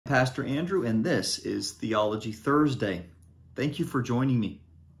Pastor Andrew, and this is Theology Thursday. Thank you for joining me.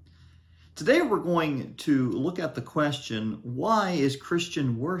 Today we're going to look at the question, why is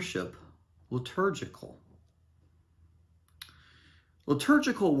Christian worship liturgical?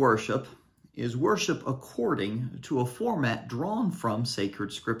 Liturgical worship is worship according to a format drawn from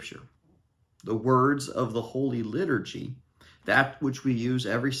sacred scripture. The words of the Holy Liturgy, that which we use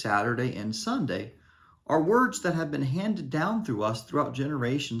every Saturday and Sunday, are words that have been handed down through us throughout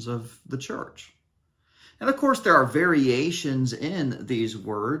generations of the church. And of course, there are variations in these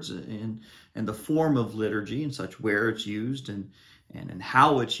words in the form of liturgy and such, where it's used and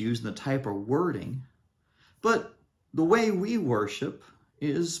how it's used and the type of wording. But the way we worship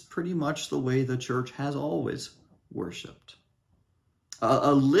is pretty much the way the church has always worshiped.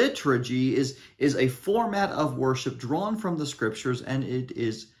 A liturgy is a format of worship drawn from the scriptures, and it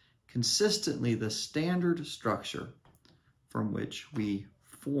is consistently the standard structure from which we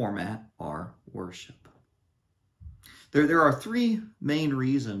format our worship. There are three main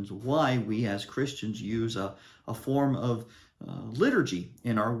reasons why we as Christians use a form of liturgy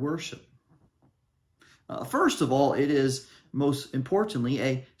in our worship. First of all, it is most importantly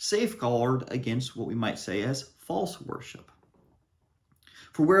a safeguard against what we might say as false worship.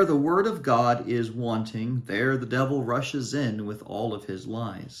 For where the word of God is wanting, there the devil rushes in with all of his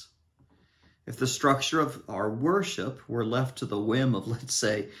lies. If the structure of our worship were left to the whim of, let's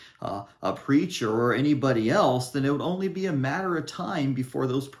say, a preacher or anybody else, then it would only be a matter of time before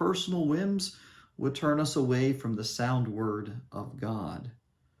those personal whims would turn us away from the sound word of God.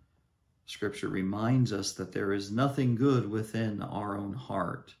 Scripture reminds us that there is nothing good within our own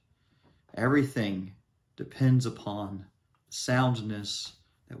heart. Everything depends upon the soundness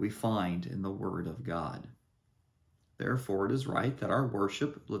that we find in the Word of God. Therefore, it is right that our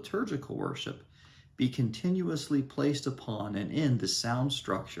worship, liturgical worship, be continuously placed upon and in the sound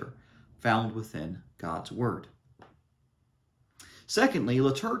structure found within God's Word. Secondly,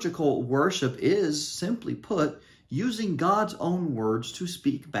 liturgical worship is, simply put, using God's own words to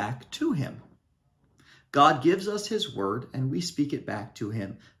speak back to Him. God gives us His Word, and we speak it back to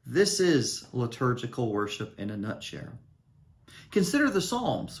Him. This is liturgical worship in a nutshell. Consider the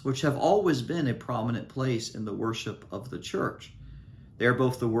Psalms, which have always been a prominent place in the worship of the church. They are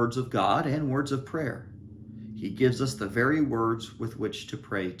both the words of God and words of prayer. He gives us the very words with which to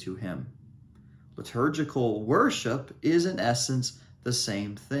pray to Him. Liturgical worship is, in essence, the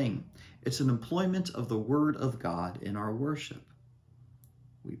same thing. It's an employment of the Word of God in our worship.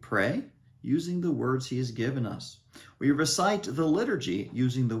 We pray using the words He has given us. We recite the liturgy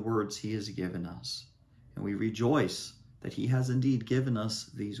using the words He has given us. And we rejoice that He has indeed given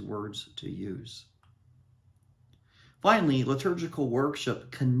us these words to use. Finally, liturgical worship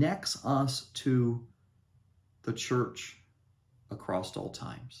connects us to the church across all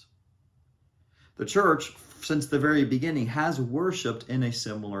times. The church, since the very beginning, has worshiped in a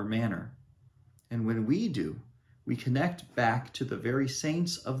similar manner. And when we do, we connect back to the very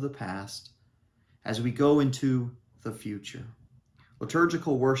saints of the past as we go into the future.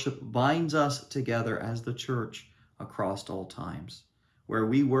 Liturgical worship binds us together as the church across all times, where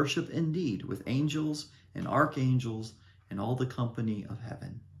we worship indeed with angels and archangels and all the company of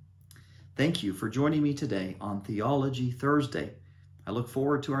heaven. Thank you for joining me today on Theology Thursday. I look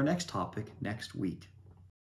forward to our next topic next week.